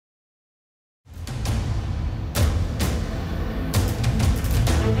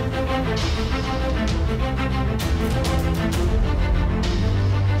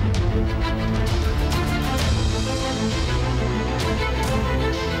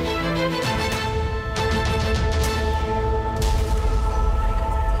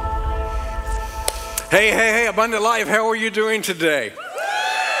Hey, Abundant Life, how are you doing today?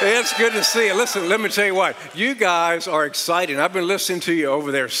 It's good to see you. Listen, let me tell you what. You guys are exciting. I've been listening to you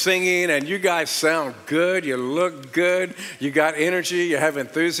over there singing, and you guys sound good. You look good. You got energy. You have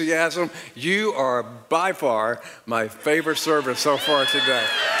enthusiasm. You are by far my favorite service so far today.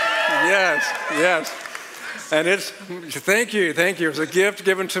 Yes. And thank you. It's a gift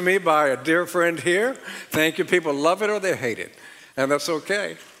given to me by a dear friend here. Thank you. People love it or they hate it. And that's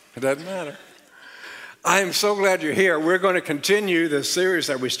okay. It doesn't matter. I am so glad you're here. We're going to continue this series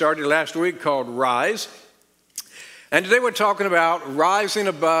that we started last week called Rise. And today we're talking about rising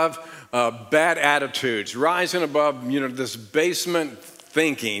above bad attitudes, rising above, this basement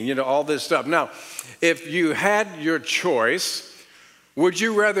thinking, all this stuff. Now, if you had your choice, would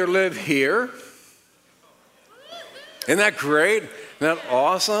you rather live here? Isn't that great? Isn't that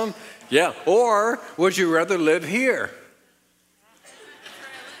awesome? Yeah. Or would you rather live here?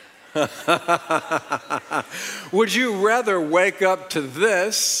 Would you rather wake up to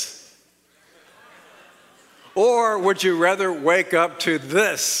this, or would you rather wake up to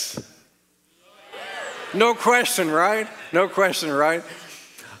this? No question, right? No question, right?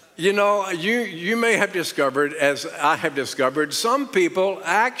 You may have discovered, as I have discovered, some people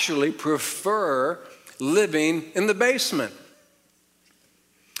actually prefer living in the basement.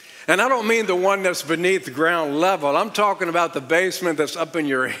 And I don't mean the one that's beneath the ground level. I'm talking about the basement that's up in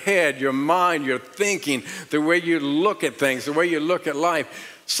your head, your mind, your thinking, the way you look at things, the way you look at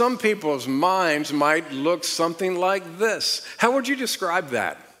life. Some people's minds might look something like this. How would you describe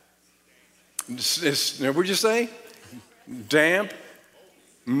that? What would you say? Damp,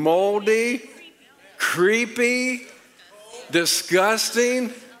 moldy, creepy,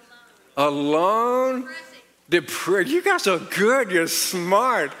 disgusting, alone. You guys are good. You're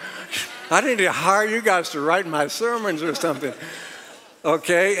smart. I need to hire you guys to write my sermons or something.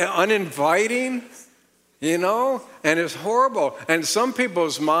 Okay? Uninviting, and it's horrible. And some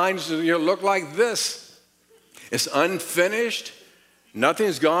people's minds look like this. It's unfinished.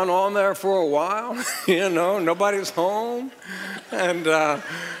 Nothing's gone on there for a while. Nobody's home. And,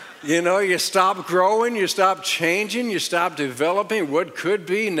 you stop growing. You stop changing. You stop developing. What could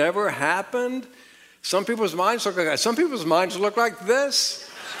be never happened. Some people's minds look like that. Some people's minds look like this.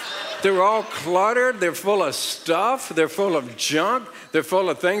 They're all cluttered. They're full of stuff. They're full of junk. They're full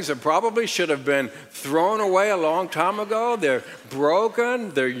of things that probably should have been thrown away a long time ago. They're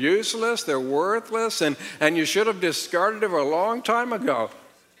broken. They're useless. They're worthless. And you should have discarded them a long time ago.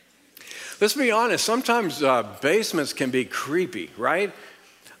 Let's be honest. Sometimes basements can be creepy, right?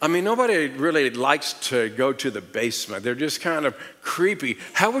 I mean, nobody really likes to go to the basement. They're just kind of creepy.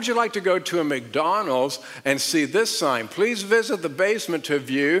 How would you like to go to a McDonald's and see this sign? Please visit the basement to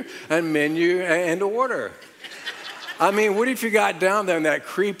view and menu and order. I mean, what if you got down there and that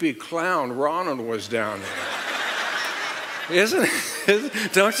creepy clown Ronald was down there? Isn't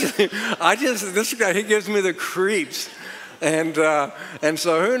it? Don't you? This guy, he gives me the creeps. And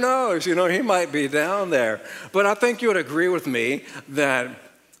so who knows? He might be down there. But I think you would agree with me that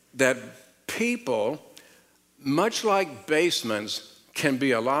people, much like basements, can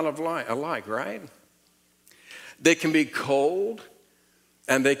be a lot of alike, right? They can be cold,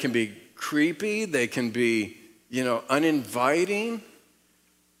 and they can be creepy. They can be, uninviting,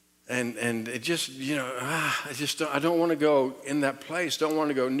 and it just, I don't want to go in that place. Don't want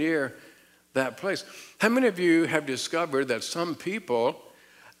to go near that place. How many of you have discovered that some people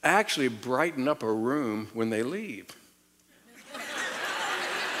actually brighten up a room when they leave?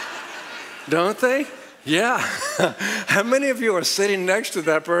 Don't they? Yeah. How many of you are sitting next to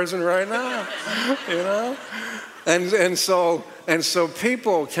that person right now? And so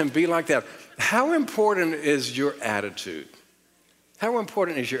people can be like that. How important is your attitude? How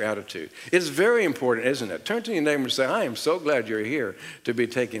important is your attitude? It's very important, isn't it? Turn to your neighbor and say, I am so glad you're here to be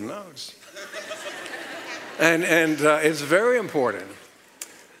taking notes. And it's very important.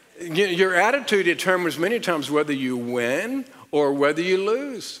 Your attitude determines many times whether you win or whether you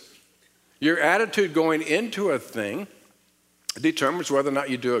lose. Your attitude going into a thing determines whether or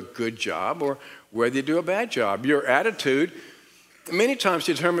not you do a good job or whether you do a bad job. Your attitude many times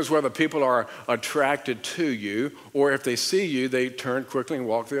determines whether people are attracted to you, or if they see you, they turn quickly and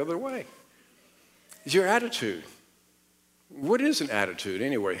walk the other way. It's your attitude. What is an attitude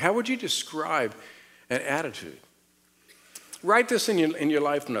anyway? How would you describe an attitude? Write this in your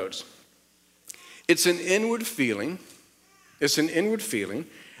life notes. It's an inward feeling. It's an inward feeling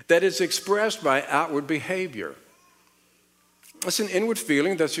that is expressed by outward behavior. It's an inward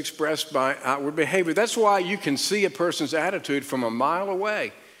feeling that's expressed by outward behavior. That's why you can see a person's attitude from a mile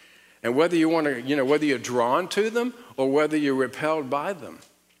away. And whether you want to, whether you're drawn to them or whether you're repelled by them.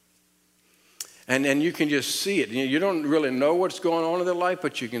 And you can just see it. You don't really know what's going on in their life,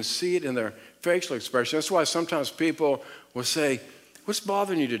 but you can see it in their facial expression. That's why sometimes people will say, what's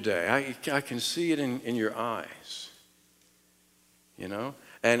bothering you today? I can see it in your eyes. You know?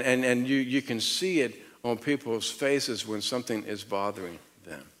 And you can see it on people's faces when something is bothering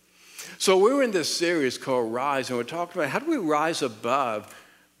them. So we were in this series called Rise, and we're talking about how do we rise above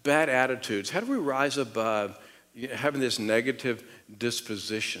bad attitudes? How do we rise above having this negative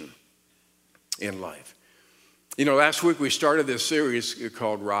disposition in life? You know, last week we started this series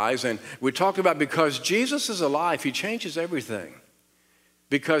called Rise, and we talked about because Jesus is alive, he changes everything.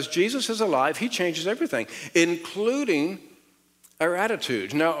 Because Jesus is alive, he changes everything, including our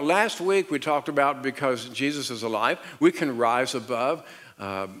attitudes. Now, last week we talked about because Jesus is alive, we can rise above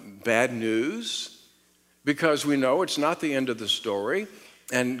bad news because we know it's not the end of the story.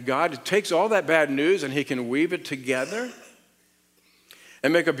 And God takes all that bad news and he can weave it together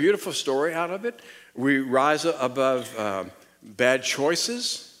and make a beautiful story out of it. We rise above bad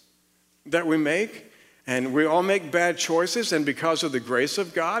choices that we make. And we all make bad choices, and because of the grace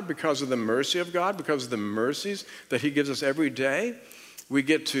of God, because of the mercy of God, because of the mercies that he gives us every day, we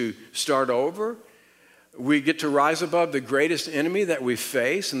get to start over. We get to rise above the greatest enemy that we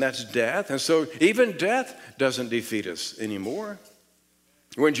face, and that's death. And so even death doesn't defeat us anymore.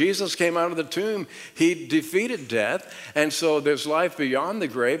 When Jesus came out of the tomb, he defeated death, and so there's life beyond the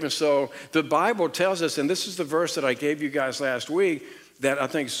grave. And so the Bible tells us, and this is the verse that I gave you guys last week, that I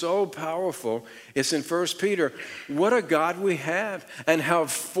think is so powerful. It's in 1 Peter. What a God we have, and how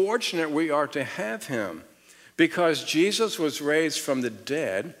fortunate we are to have him. Because Jesus was raised from the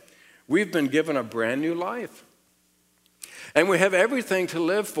dead, we've been given a brand new life. And we have everything to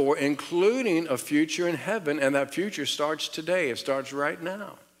live for, including a future in heaven, and that future starts today. It starts right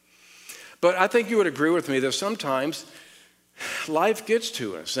now. But I think you would agree with me that sometimes life gets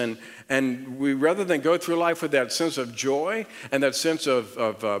to us, and we, rather than go through life with that sense of joy and that sense of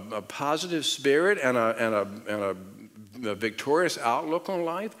a positive spirit and a victorious outlook on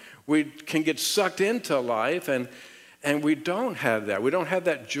life, we can get sucked into life, and we don't have that. We don't have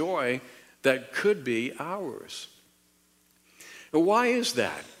that joy that could be ours. But why is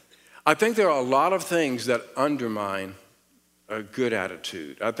that? I think there are a lot of things that undermine a good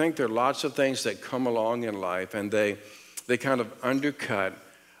attitude. I think there are lots of things that come along in life, and they kind of undercut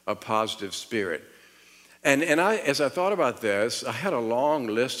a positive spirit. And as I thought about this, I had a long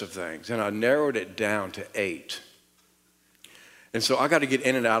list of things, and I narrowed it down to 8. And so I got to get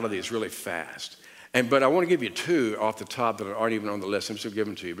in and out of these really fast. But I want to give you 2 off the top that aren't even on the list. I'm still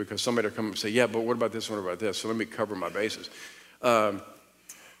giving them to you because somebody will come and say, yeah, but what about this, what about this? So let me cover my bases.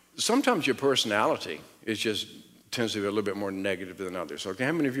 Sometimes your personality tends to be a little bit more negative than others. Okay,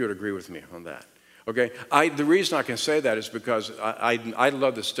 how many of you would agree with me on that? Okay, the reason I can say that is because I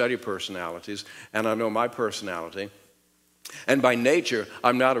love to study personalities, and I know my personality. And by nature,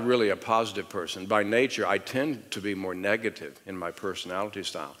 I'm not really a positive person. By nature, I tend to be more negative in my personality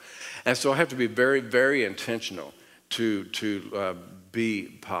style. And so I have to be very, very intentional to be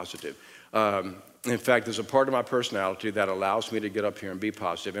positive. In fact, there's a part of my personality that allows me to get up here and be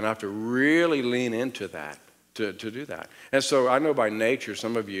positive, and I have to really lean into that. To do that. And so I know by nature,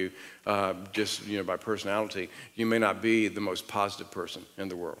 some of you, by personality, you may not be the most positive person in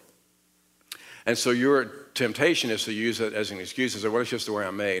the world. And so your temptation is to use it as an excuse and say, well, it's just the way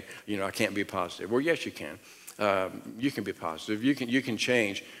I'm made. I can't be positive. Well, yes, you can. You can be positive. You can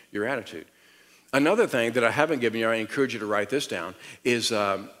change your attitude. Another thing that I haven't given you, I encourage you to write this down, is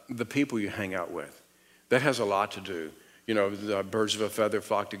the people you hang out with. That has a lot to do. The birds of a feather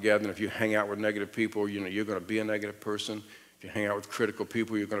flock together, and if you hang out with negative people, you're going to be a negative person. If you hang out with critical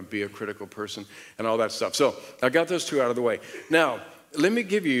people, you're going to be a critical person, and all that stuff. So I got those 2 out of the way. Now, let me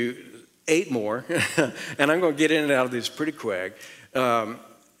give you 8 more, and I'm going to get in and out of these pretty quick. And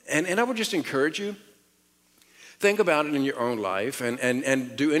I would just encourage you, think about it in your own life,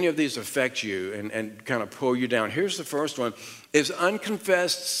 and do any of these affect you and kind of pull you down? Here's the first one, is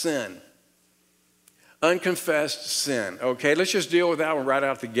unconfessed sin. Unconfessed sin, okay? Let's just deal with that one right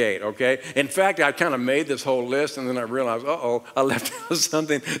out the gate, okay? In fact, I kind of made this whole list, and then I realized, I left out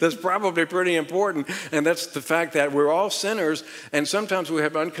something that's probably pretty important, and that's the fact that we're all sinners, and sometimes we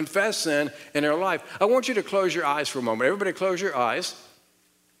have unconfessed sin in our life. I want you to close your eyes for a moment. Everybody close your eyes.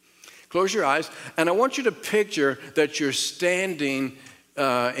 Close your eyes, and I want you to picture that you're standing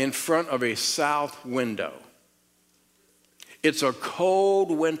in front of a south window. It's a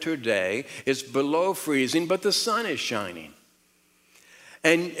cold winter day. It's below freezing, but the sun is shining.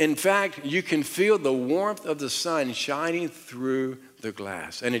 And in fact, you can feel the warmth of the sun shining through the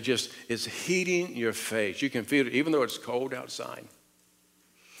glass. And it's heating your face. You can feel it even though it's cold outside.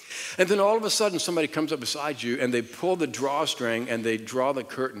 And then all of a sudden somebody comes up beside you and they pull the drawstring and they draw the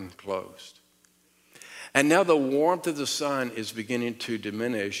curtain closed. And now the warmth of the sun is beginning to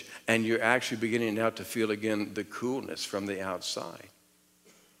diminish, and you're actually beginning now to feel again the coolness from the outside.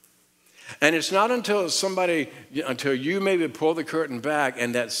 And it's not until you maybe pull the curtain back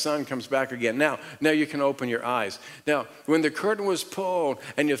and that sun comes back again. Now you can open your eyes. Now, when the curtain was pulled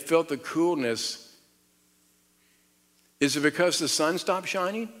and you felt the coolness, is it because the sun stopped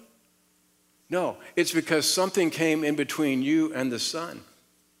shining? No, it's because something came in between you and the sun.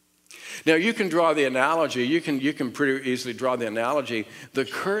 Now, you can draw the analogy. You can pretty easily draw the analogy. The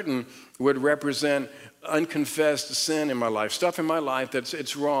curtain would represent unconfessed sin in my life, stuff in my life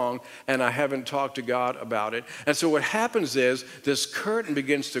it's wrong, and I haven't talked to God about it. And so what happens is this curtain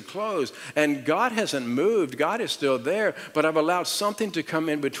begins to close, and God hasn't moved. God is still there, but I've allowed something to come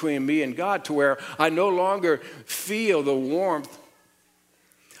in between me and God to where I no longer feel the warmth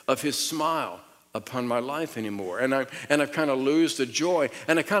of his smile upon my life anymore. And I kind of lose the joy,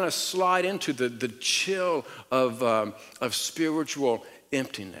 and I kind of slide into the chill of spiritual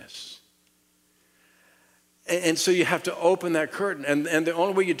emptiness. And so you have to open that curtain. And the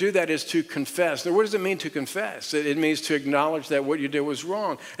only way you do that is to confess. Now, what does it mean to confess? It means to acknowledge that what you did was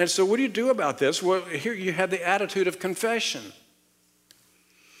wrong. And so what do you do about this? Well, here you have the attitude of confession.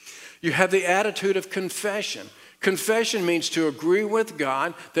 You have the attitude of confession. Confession means to agree with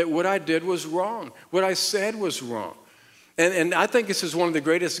God that what I did was wrong, what I said was wrong. And I think this is one of the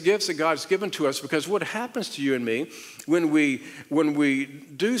greatest gifts that God's given to us, because what happens to you and me when we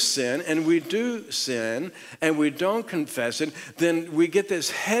do sin and we don't confess it, then we get this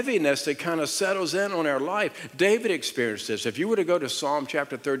heaviness that kind of settles in on our life. David experienced this. If you were to go to Psalm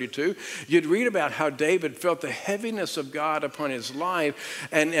chapter 32, you'd read about how David felt the heaviness of God upon his life,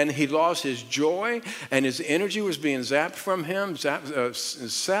 and he lost his joy, and his energy was being zapped from him. Sapped or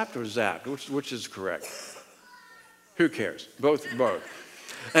zapped? Which is correct? Who cares? Both.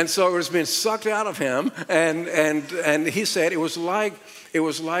 And so it was being sucked out of him, and he said it was like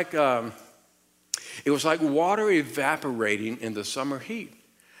water evaporating in the summer heat.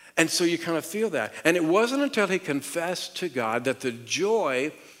 And so you kind of feel that. And it wasn't until he confessed to God that the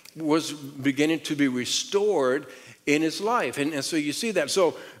joy was beginning to be restored in his life. And so you see that.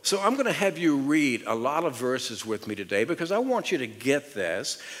 So I'm going to have you read a lot of verses with me today, because I want you to get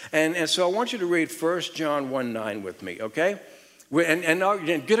this. And so I want you to read 1 John 1:9 with me, okay?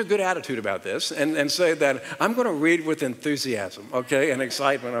 And get a good attitude about this, and say that I'm going to read with enthusiasm, okay, and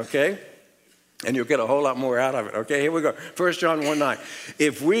excitement, okay? And you'll get a whole lot more out of it, okay? Here we go. 1 John 1:9.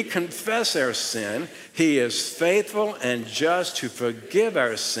 If we confess our sin, he is faithful and just to forgive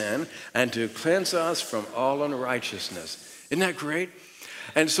our sin and to cleanse us from all unrighteousness. Isn't that great?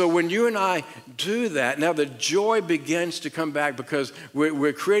 And so when you and I do that, now the joy begins to come back, because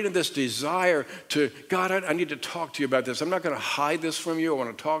we're creating this desire to, God, I need to talk to you about this. I'm not going to hide this from you. I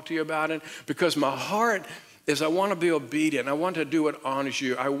want to talk to you about it, because my heart is I want to be obedient. I want to do what honors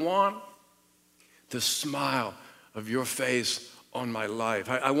you. I want the smile of your face on my life.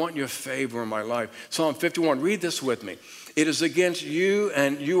 I want your favor in my life. Psalm 51, read this with me. It is against you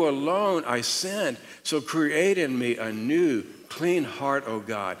and you alone I sinned, so create in me a new, clean heart, O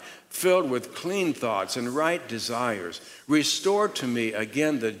God, filled with clean thoughts and right desires. Restore to me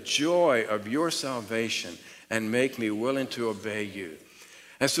again the joy of your salvation and make me willing to obey you.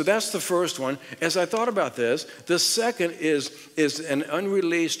 And so that's the first one. As I thought about this, the second is an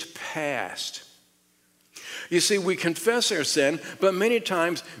unreleased past. You see, we confess our sin, but many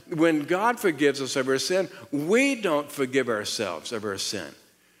times when God forgives us of our sin, we don't forgive ourselves of our sin.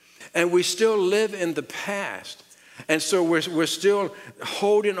 And we still live in the past. And so we're still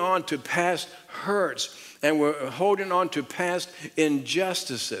holding on to past hurts, and we're holding on to past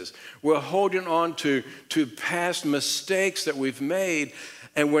injustices. We're holding on to past mistakes that we've made,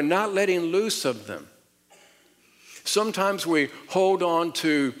 and we're not letting loose of them. Sometimes we hold on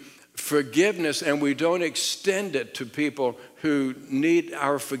to forgiveness and we don't extend it to people who need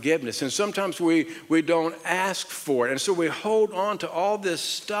our forgiveness. And sometimes we don't ask for it. And so we hold on to all this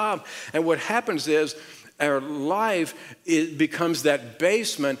stuff. And what happens is our life becomes that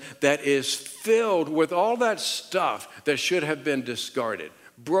basement that is filled with all that stuff that should have been discarded.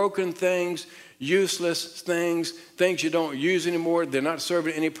 Broken things, useless things you don't use anymore. They're not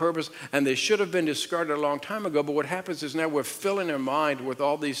serving any purpose, and they should have been discarded a long time ago. But what happens is now we're filling our mind with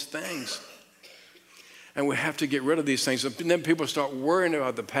all these things. And we have to get rid of these things. And then people start worrying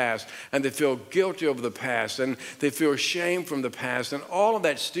about the past, and they feel guilty over the past, and they feel shame from the past. And all of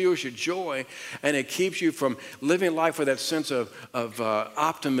that steals your joy, and it keeps you from living life with that sense of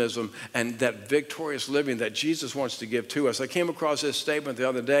optimism and that victorious living that Jesus wants to give to us. I came across this statement the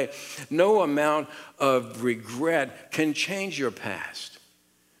other day. No amount of regret can change your past.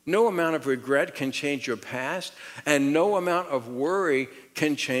 No amount of regret can change your past, and no amount of worry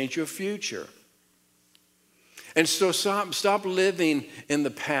can change your future. And so stop living in the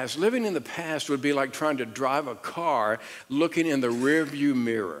past. Living in the past would be like trying to drive a car looking in the rearview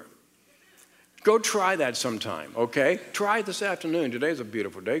mirror. Go try that sometime, okay? Try it this afternoon. Today's a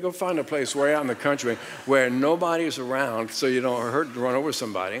beautiful day. Go find a place way out in the country where nobody's around so you don't run over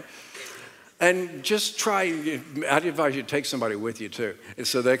somebody. And just try, I'd advise you to take somebody with you too,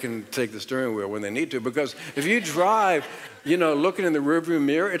 so they can take the steering wheel when they need to. Because if you drive, looking in the rearview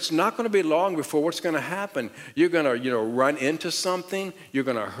mirror, it's not going to be long before what's going to happen. You're going to, run into something. You're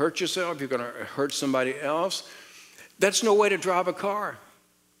going to hurt yourself. You're going to hurt somebody else. That's no way to drive a car.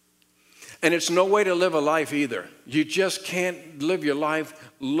 And it's no way to live a life either. You just can't live your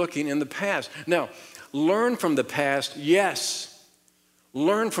life looking in the past. Now, learn from the past, yes.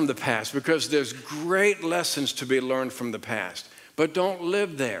 Learn from the past, because there's great lessons to be learned from the past. But don't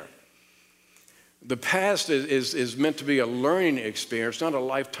live there. The past is meant to be a learning experience, not a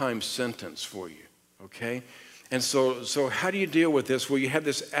lifetime sentence for you, okay? And so how do you deal with this? Well, you have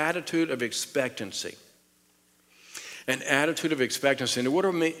this attitude of expectancy. An attitude of expectancy. And what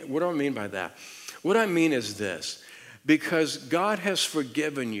do I mean by that? What I mean is this. Because God has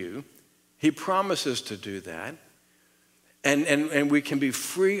forgiven you, He promises to do that, and we can be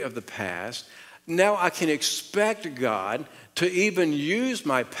free of the past. Now I can expect God to even use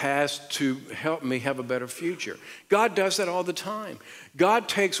my past to help me have a better future. God does that all the time. God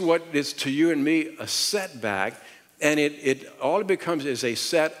takes what is to you and me a setback, and all it becomes is a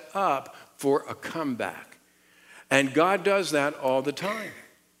set up for a comeback. And God does that all the time.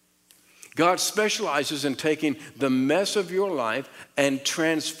 God specializes in taking the mess of your life and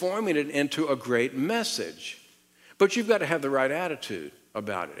transforming it into a great message. But you've got to have the right attitude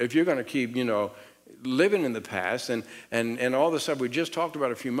about it. If you're going to keep, living in the past and all the stuff we just talked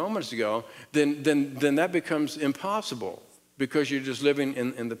about a few moments ago, then that becomes impossible, because you're just living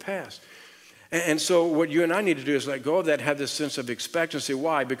in the past. And so what you and I need to do is let go of that, have this sense of expectancy.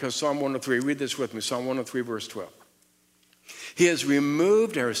 Why? Because Psalm 103, read this with me, Psalm 103, verse 12. He has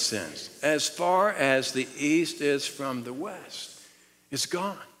removed our sins as far as the east is from the west. It's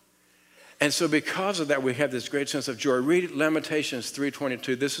gone. And so because of that, we have this great sense of joy. Read Lamentations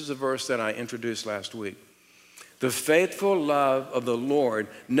 3:22. This is a verse that I introduced last week. The faithful love of the Lord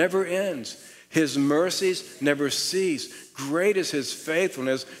never ends. His mercies never cease. Great is His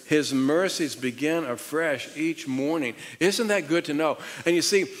faithfulness. His mercies begin afresh each morning. Isn't that good to know? And you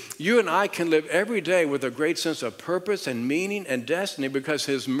see, you and I can live every day with a great sense of purpose and meaning and destiny, because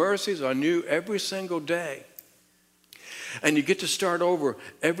His mercies are new every single day. And you get to start over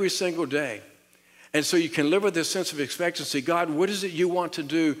every single day. And so you can live with this sense of expectancy. God, what is it you want to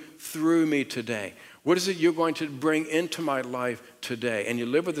do through me today? What is it you're going to bring into my life today? And you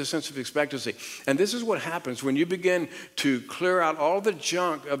live with this sense of expectancy. And this is what happens when you begin to clear out all the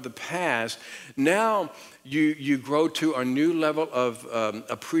junk of the past. Now you grow to a new level of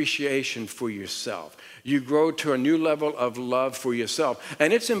appreciation for yourself. You grow to a new level of love for yourself.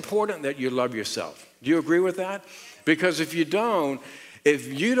 And it's important that you love yourself. Do you agree with that? Because if you don't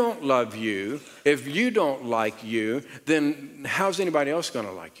love you, if you don't like you, then how's anybody else going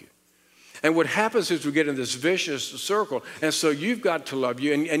to like you? And what happens is we get in this vicious circle. And so you've got to love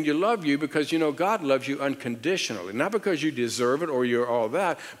you. And you love you because, God loves you unconditionally. Not because you deserve it or you're all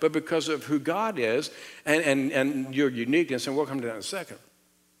that, but because of who God is and your uniqueness. And we'll come to that in a second.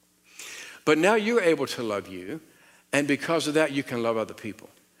 But now you're able to love you. And because of that, you can love other people.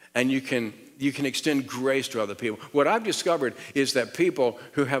 And you can extend grace to other people. What I've discovered is that people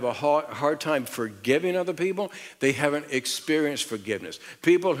who have a hard time forgiving other people, they haven't experienced forgiveness.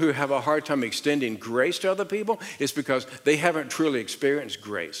 People who have a hard time extending grace to other people, it's because they haven't truly experienced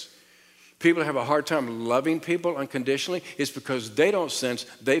grace. People who have a hard time loving people unconditionally, it's because they don't sense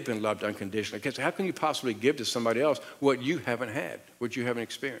they've been loved unconditionally. Because how can you possibly give to somebody else what you haven't had, what you haven't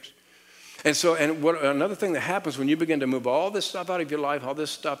experienced? And so, another thing that happens when you begin to move all this stuff out of your life, all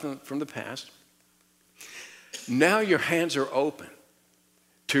this stuff from the past, now your hands are open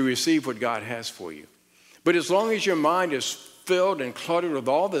to receive what God has for you. But as long as your mind is filled and cluttered with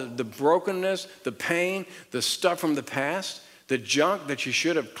all the brokenness, the pain, the stuff from the past, the junk that you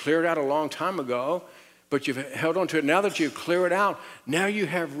should have cleared out a long time ago, but you've held on to it. Now that you clear it out, now you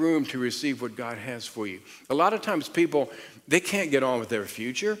have room to receive what God has for you. A lot of times people, they can't get on with their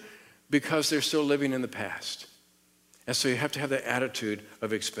future because they're still living in the past. And so you have to have that attitude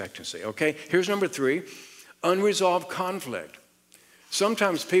of expectancy, okay? Here's number 3, unresolved conflict.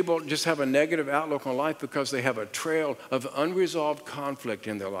 Sometimes people just have a negative outlook on life because they have a trail of unresolved conflict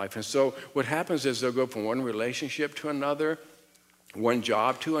in their life. And so what happens is they'll go from one relationship to another, one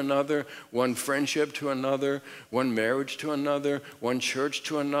job to another, one friendship to another, one marriage to another, one church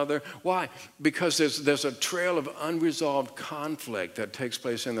to another. Why? Because there's a trail of unresolved conflict that takes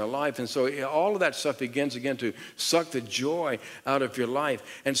place in their life. And so all of that stuff begins again to suck the joy out of your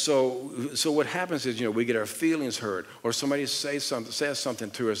life. And so what happens is, we get our feelings hurt, or somebody says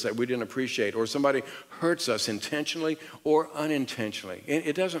something to us that we didn't appreciate, or somebody hurts us intentionally or unintentionally.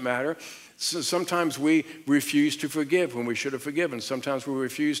 It doesn't matter. So sometimes we refuse to forgive when we should have forgiven. Sometimes we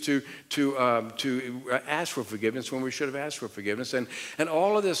refuse to ask for forgiveness when we should have asked for forgiveness. And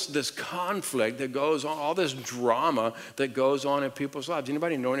all of this conflict that goes on, all this drama that goes on in people's lives.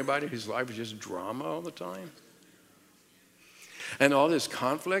 Anybody know anybody whose life is just drama all the time? And all this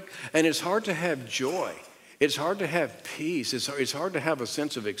conflict. And it's hard to have joy. It's hard to have peace. It's hard to have a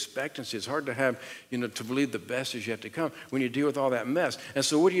sense of expectancy. It's hard to have, to believe the best is yet to come when you deal with all that mess. And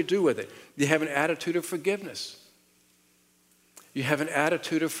so what do you do with it? You have an attitude of forgiveness. You have an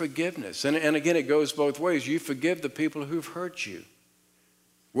attitude of forgiveness. And again, it goes both ways. You forgive the people who've hurt you.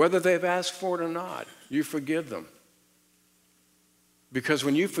 Whether they've asked for it or not, you forgive them. Because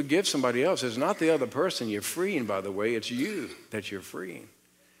when you forgive somebody else, it's not the other person you're freeing, by the way. It's you that you're freeing.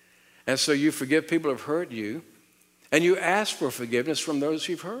 And so you forgive people who have hurt you, and you ask for forgiveness from those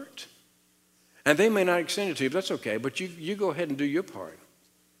you've hurt. And they may not extend it to you, but that's okay. But you go ahead and do your part.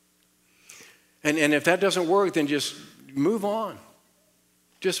 And if that doesn't work, then just move on.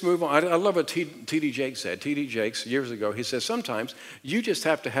 Just move on. I love what T.D. Jakes said. T.D. Jakes, years ago, he says, sometimes you just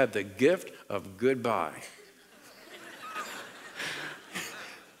have to have the gift of goodbye.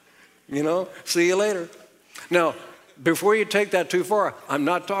 See you later. Now, before you take that too far, I'm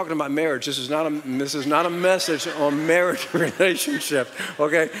not talking about marriage. This is not a message on marriage relationship,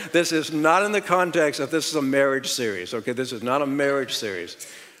 okay? This is not in the context of this is a marriage series, okay? This is not a marriage series,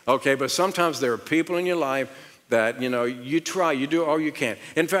 okay? But sometimes there are people in your life that, you try, you do all you can.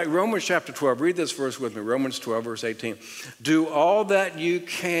 In fact, Romans chapter 12, read this verse with me, Romans 12, verse 18. Do all that you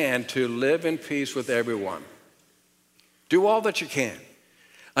can to live in peace with everyone. Do all that you can.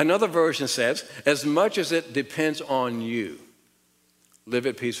 Another version says, as much as it depends on you, live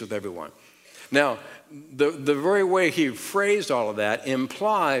at peace with everyone. Now, the very way he phrased all of that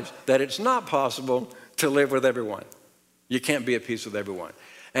implies that it's not possible to live with everyone. You can't be at peace with everyone.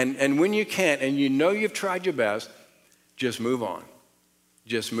 And when you can't, and you've tried your best, just move on.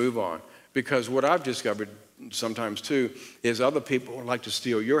 Just move on. Because what I've discovered sometimes too is other people like to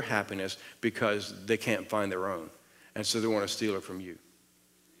steal your happiness because they can't find their own. And so they want to steal it from you.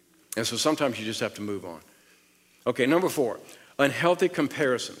 And so sometimes you just have to move on. Okay, number 4, unhealthy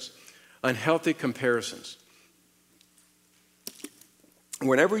comparisons. Unhealthy comparisons.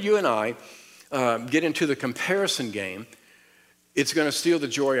 Whenever you and I get into the comparison game, it's going to steal the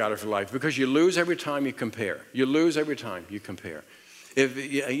joy out of your life because you lose every time you compare. You lose every time you compare.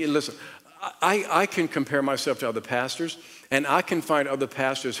 Listen, I can compare myself to other pastors, and I can find other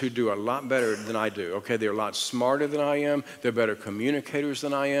pastors who do a lot better than I do, okay? They're a lot smarter than I am. They're better communicators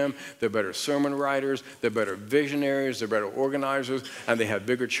than I am. They're better sermon writers. They're better visionaries. They're better organizers, and they have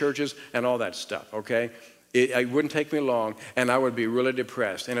bigger churches and all that stuff, okay? It wouldn't take me long, and I would be really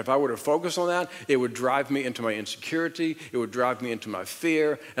depressed. And if I were to focus on that, it would drive me into my insecurity. It would drive me into my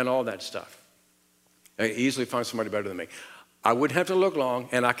fear and all that stuff. I could easily find somebody better than me. I wouldn't have to look long,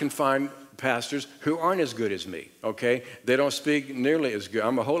 and I can find pastors who aren't as good as me, okay? They don't speak nearly as good.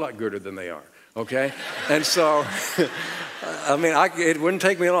 I'm a whole lot gooder than they are, okay? And so, it wouldn't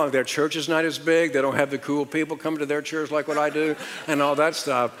take me long. Their church is not as big. They don't have the cool people coming to their church like what I do and all that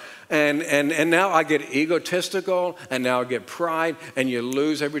stuff. And now I get egotistical, and now I get pride, and you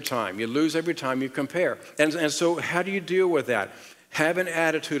lose every time. You lose every time you compare. And so how do you deal with that? Have an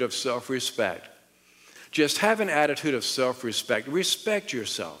attitude of self-respect. Just have an attitude of self-respect. Respect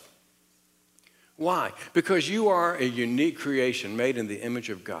yourself. Why? Because you are a unique creation made in the image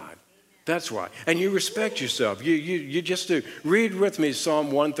of God. That's why. And you respect yourself. You just do. Read with me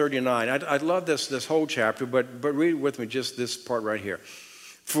Psalm 139. I love this whole chapter, but read with me just this part right here.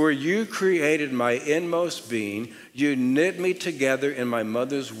 For you created my inmost being. You knit me together in my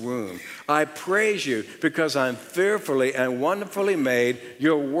mother's womb. I praise you because I'm fearfully and wonderfully made.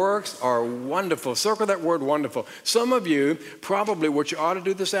 Your works are wonderful. Circle that word wonderful. Some of you, probably what you ought to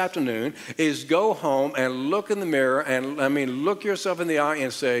do this afternoon is go home and look in the mirror and, look yourself in the eye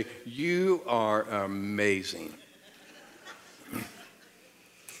and say, you are amazing.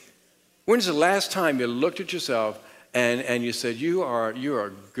 When's the last time you looked at yourself and you said, you're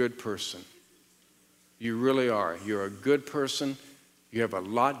a good person? You really are. You're a good person. You have a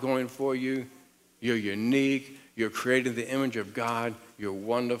lot going for you. You're unique. You're created in the image of God. You're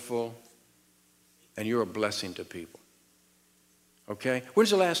wonderful. And you're a blessing to people. Okay? When's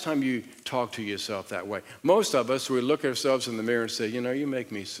the last time you talked to yourself that way? Most of us, we look at ourselves in the mirror and say, you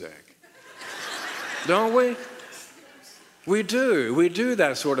make me sick. Don't we? We do. We do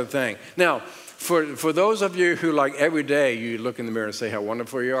that sort of thing. Now, for those of you who, like, every day you look in the mirror and say how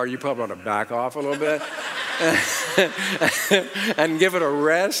wonderful you are, you probably ought to back off a little bit and give it a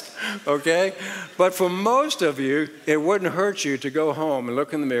rest, okay? But for most of you, it wouldn't hurt you to go home and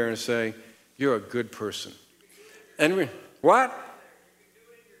look in the mirror and say, you're a good person. And what?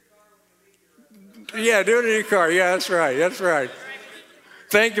 Yeah, do it in your car. Yeah, that's right. That's right.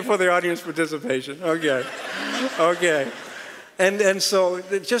 Thank you for the audience participation. Okay. Okay. And so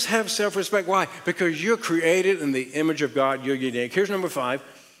just have self-respect. Why? Because you're created in the image of God. You're unique. Here's number 5,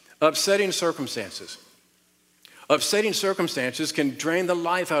 upsetting circumstances. Upsetting circumstances can drain the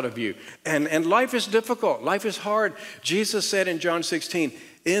life out of you. And life is difficult. Life is hard. Jesus said in John 16,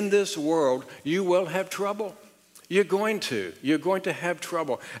 in this world, you will have trouble. You're going to have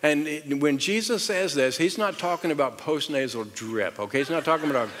trouble. And when Jesus says this, he's not talking about postnasal drip, okay? He's not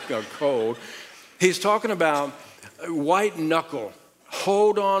talking about a cold. He's talking about white knuckle.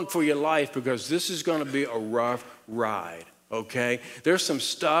 Hold on for your life because this is going to be a rough ride, okay? There's some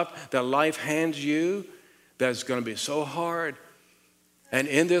stuff that life hands you that's going to be so hard. And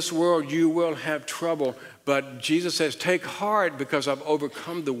in this world, you will have trouble. But Jesus says, take heart because I've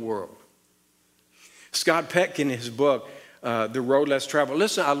overcome the world. Scott Peck, in his book, The Road Less Traveled,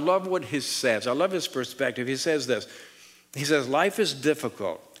 listen, I love what he says. I love his perspective. He says this. He says, life is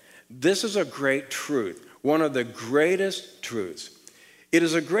difficult. This is a great truth, one of the greatest truths. It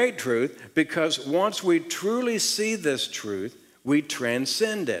is a great truth because once we truly see this truth, we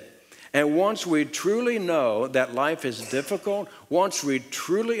transcend it. And once we truly know that life is difficult, once we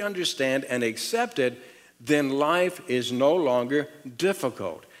truly understand and accept it, then life is no longer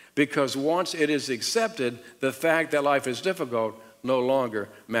difficult. Because once it is accepted, the fact that life is difficult no longer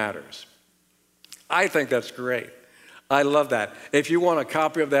matters. I think that's great. I love that. If you want a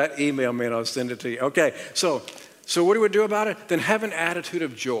copy of that, email me and I'll send it to you. Okay, so what do we do about it? Then have an attitude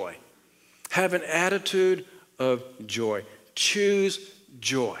of joy. Have an attitude of joy. Choose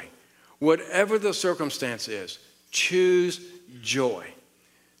joy. Whatever the circumstance is, choose joy.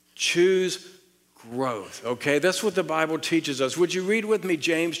 Choose growth, okay? That's what the Bible teaches us. Would you read with me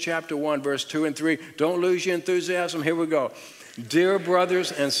James chapter 1, verse 2 and 3? Don't lose your enthusiasm. Here we go. Dear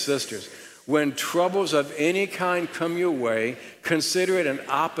brothers and sisters, when troubles of any kind come your way, consider it an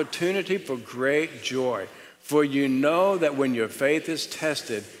opportunity for great joy. For you know that when your faith is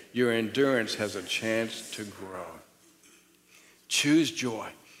tested, your endurance has a chance to grow. Choose joy.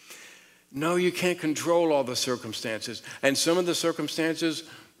 No, you can't control all the circumstances. And some of the circumstances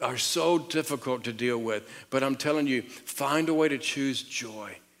are so difficult to deal with. But I'm telling you, find a way to choose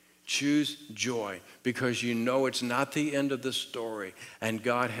joy. Choose joy because you know it's not the end of the story. And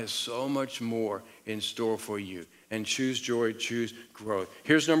God has so much more in store for you. And choose joy, choose growth.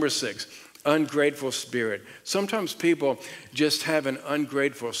 Here's number 6, ungrateful spirit. Sometimes people just have an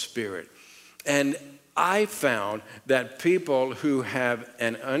ungrateful spirit. And I found that people who have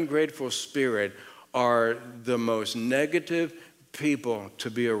an ungrateful spirit are the most negative people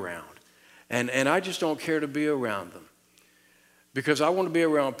to be around. And I just don't care to be around them. Because I want to be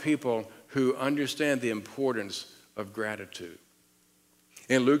around people who understand the importance of gratitude.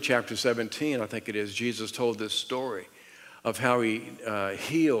 In Luke chapter 17, I think it is, Jesus told this story of how he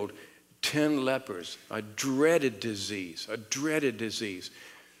healed 10 lepers, a dreaded disease.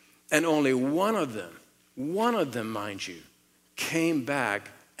 And only one of them, mind you, came back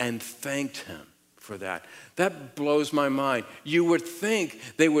and thanked him for that. That blows my mind. You would think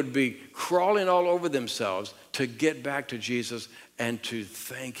they would be crawling all over themselves to get back to Jesus and to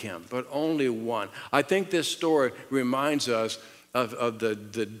thank him, but only one. I think this story reminds us of the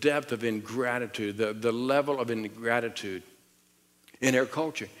depth of ingratitude, the level of ingratitude in our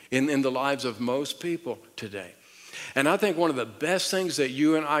culture, in the lives of most people today. And I think one of the best things that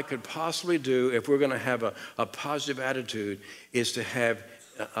you and I could possibly do if we're going to have a positive attitude is to have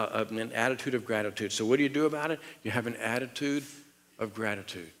an attitude of gratitude. So what do you do about it? You have an attitude of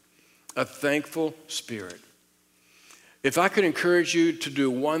gratitude, a thankful spirit. If I could encourage you to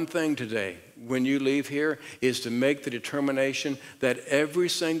do one thing today when you leave here, is to make the determination that every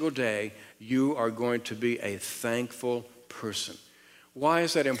single day you are going to be a thankful person. Why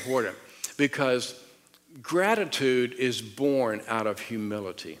is that important? Because gratitude is born out of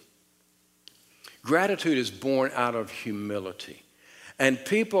humility. Gratitude is born out of humility. And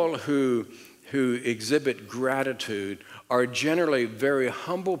people who exhibit gratitude are generally very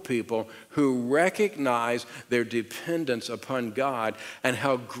humble people who recognize their dependence upon God and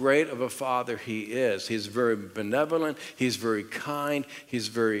how great of a Father He is. He's very benevolent, He's very kind, He's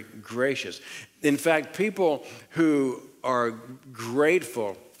very gracious. In fact, people who are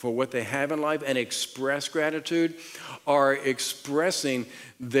grateful for what they have in life and express gratitude are expressing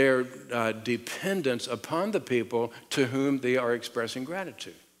their dependence upon the people to whom they are expressing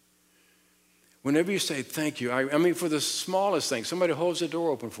gratitude. Whenever you say thank you, I mean for the smallest thing, somebody holds the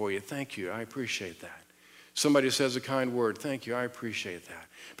door open for you, thank you, I appreciate that. Somebody says a kind word, thank you, I appreciate that.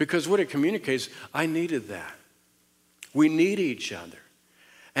 Because what it communicates, I needed that. We need each other.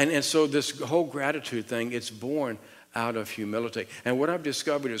 And so this whole gratitude thing, it's born out of humility. And what I've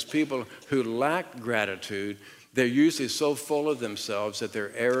discovered is people who lack gratitude, they're usually so full of themselves that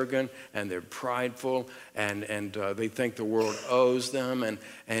they're arrogant and they're prideful and they think the world owes them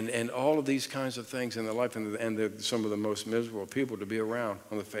and all of these kinds of things in their life, and they're some of the most miserable people to be around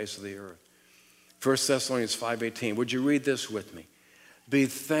on the face of the earth. 1 Thessalonians 5:18. Would you read this with me? Be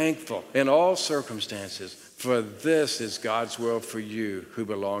thankful in all circumstances, for this is God's will for you who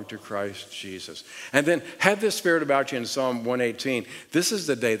belong to Christ Jesus. And then have this spirit about you in Psalm 118. This is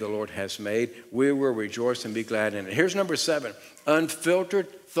the day the Lord has made. We will rejoice and be glad in it. Here's number 7,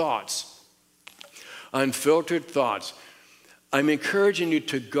 unfiltered thoughts. Unfiltered thoughts. I'm encouraging you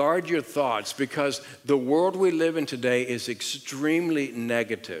to guard your thoughts because the world we live in today is extremely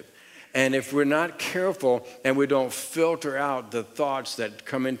negative. And if we're not careful and we don't filter out the thoughts that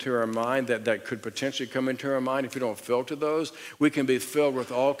come into our mind, that could potentially come into our mind, if you don't filter those, we can be filled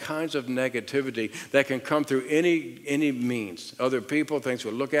with all kinds of negativity that can come through any means. Other people, things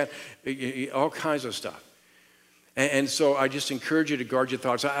we'll look at, all kinds of stuff. And so I just encourage you to guard your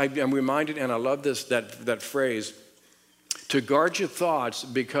thoughts. I'm reminded, and I love this, that phrase, to guard your thoughts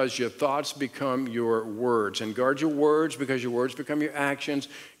because your thoughts become your words. And guard your words because your words become your actions.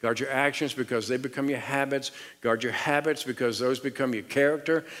 Guard your actions because they become your habits. Guard your habits because those become your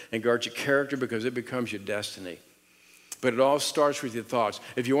character. And guard your character because it becomes your destiny. But it all starts with your thoughts.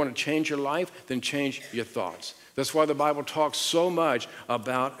 If you want to change your life, then change your thoughts. That's why the Bible talks so much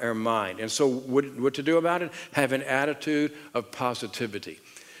about our mind. And so what to do about it? Have an attitude of positivity.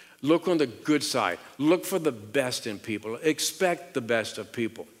 Look on the good side. Look for the best in people. Expect the best of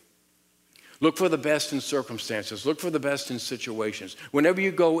people. Look for the best in circumstances. Look for the best in situations. Whenever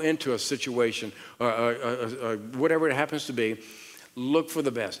you go into a situation, or whatever it happens to be, look for the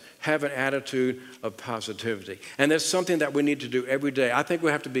best. Have an attitude of positivity. And that's something that we need to do every day. I think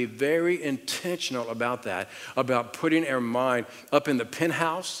we have to be very intentional about that, about putting our mind up in the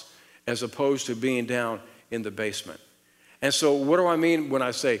penthouse as opposed to being down in the basement. And so what do I mean when I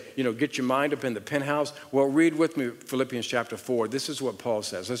say, get your mind up in the penthouse? Well, read with me Philippians chapter 4. This is what Paul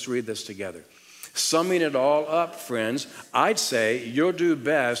says. Let's read this together. Summing it all up, friends, I'd say you'll do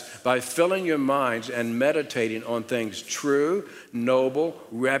best by filling your minds and meditating on things true, noble,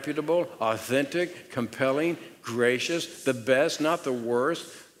 reputable, authentic, compelling, gracious, the best, not the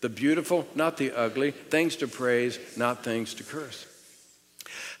worst, the beautiful, not the ugly, things to praise, not things to curse.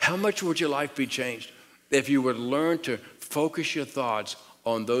 How much would your life be changed if you would learn to focus your thoughts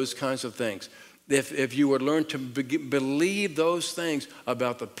on those kinds of things? If you would learn to believe those things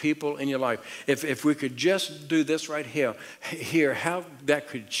about the people in your life. If we could just do this right here, how that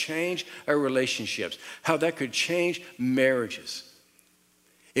could change our relationships, how that could change marriages.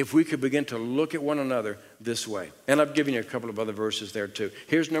 If we could begin to look at one another this way. And I've given you a couple of other verses there too.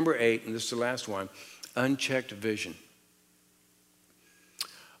 Here's number 8, and this is the last one, unchecked vision.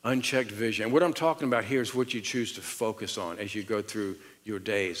 Unchecked vision. What I'm talking about here is what you choose to focus on as you go through your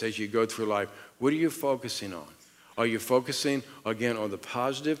days, as you go through life. What are you focusing on? Are you focusing, again, on the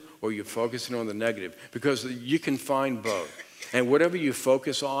positive, or are you focusing on the negative? Because you can find both. And whatever you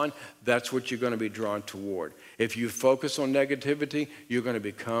focus on, that's what you're going to be drawn toward. If you focus on negativity, you're going to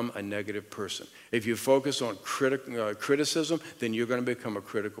become a negative person. If you focus on criticism, then you're going to become a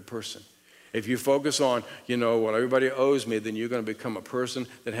critical person. If you focus on, what everybody owes me, then you're going to become a person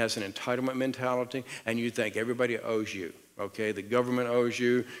that has an entitlement mentality, and you think everybody owes you, okay? The government owes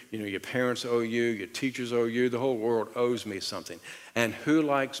you, your parents owe you, your teachers owe you, the whole world owes me something. And who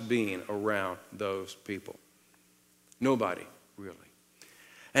likes being around those people? Nobody, really.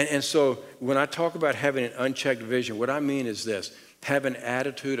 And so when I talk about having an unchecked vision, what I mean is this: have an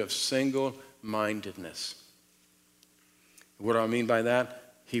attitude of single-mindedness. What do I mean by that?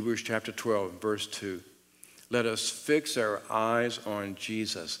 Hebrews chapter 12, verse 2. Let us fix our eyes on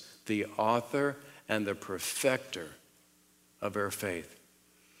Jesus, the author and the perfecter of our faith.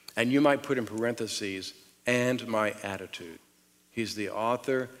 And you might put in parentheses, and my attitude. He's the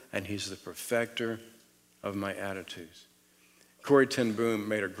author and he's the perfecter of my attitudes. Corrie ten Boom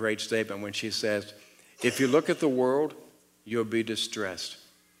made a great statement when she says, if you look at the world, you'll be distressed.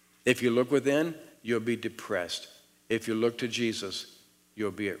 If you look within, you'll be depressed. If you look to Jesus, you'll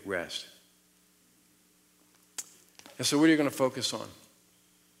be at rest. And so what are you going to focus on?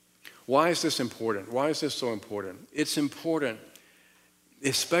 Why is this important? Why is this so important? It's important,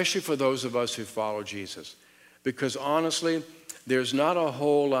 especially for those of us who follow Jesus, because honestly, there's not a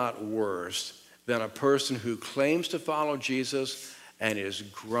whole lot worse than a person who claims to follow Jesus and is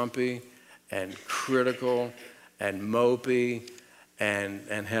grumpy and critical and mopey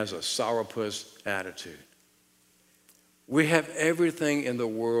and has a sourpuss attitude. We have everything in the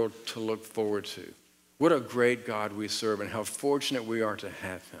world to look forward to. What a great God we serve, and how fortunate we are to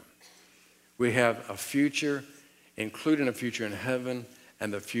have him. We have a future, including a future in heaven,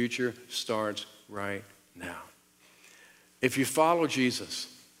 and the future starts right now. If you follow Jesus,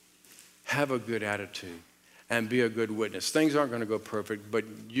 have a good attitude and be a good witness. Things aren't going to go perfect, but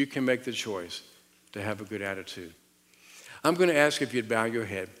you can make the choice to have a good attitude. I'm going to ask if you'd bow your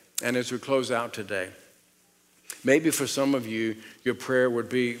head, and as we close out today, maybe for some of you, your prayer would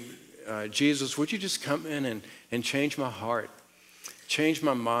be, Jesus, would you just come in and change my heart, change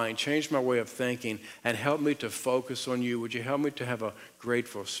my mind, change my way of thinking, and help me to focus on you? Would you help me to have a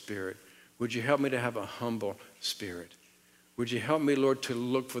grateful spirit? Would you help me to have a humble spirit? Would you help me, Lord, to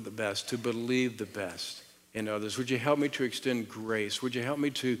look for the best, to believe the best in others? Would you help me to extend grace? Would you help me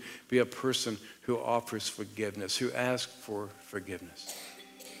to be a person who offers forgiveness, who asks for forgiveness?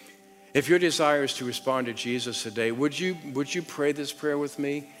 If your desire is to respond to Jesus today, would you pray this prayer with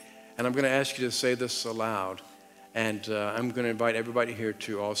me? And I'm going to ask you to say this aloud. And I'm going to invite everybody here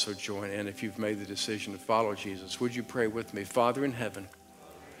to also join in if you've made the decision to follow Jesus. Would you pray with me? Father in heaven,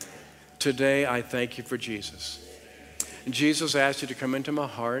 today I thank you for Jesus. And Jesus, I ask you to come into my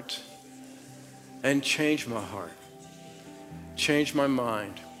heart and change my heart, change my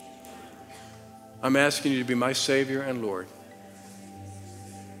mind. I'm asking you to be my Savior and Lord.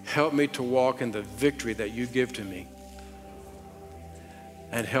 Help me to walk in the victory that you give to me,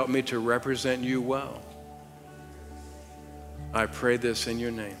 and help me to represent you well. I pray this in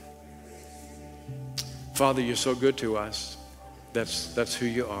your name. Father, you're so good to us. That's who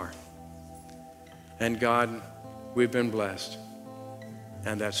you are. And God, we've been blessed,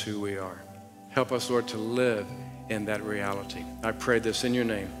 and that's who we are. Help us, Lord, to live in that reality. I pray this in your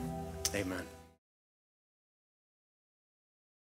name. Amen.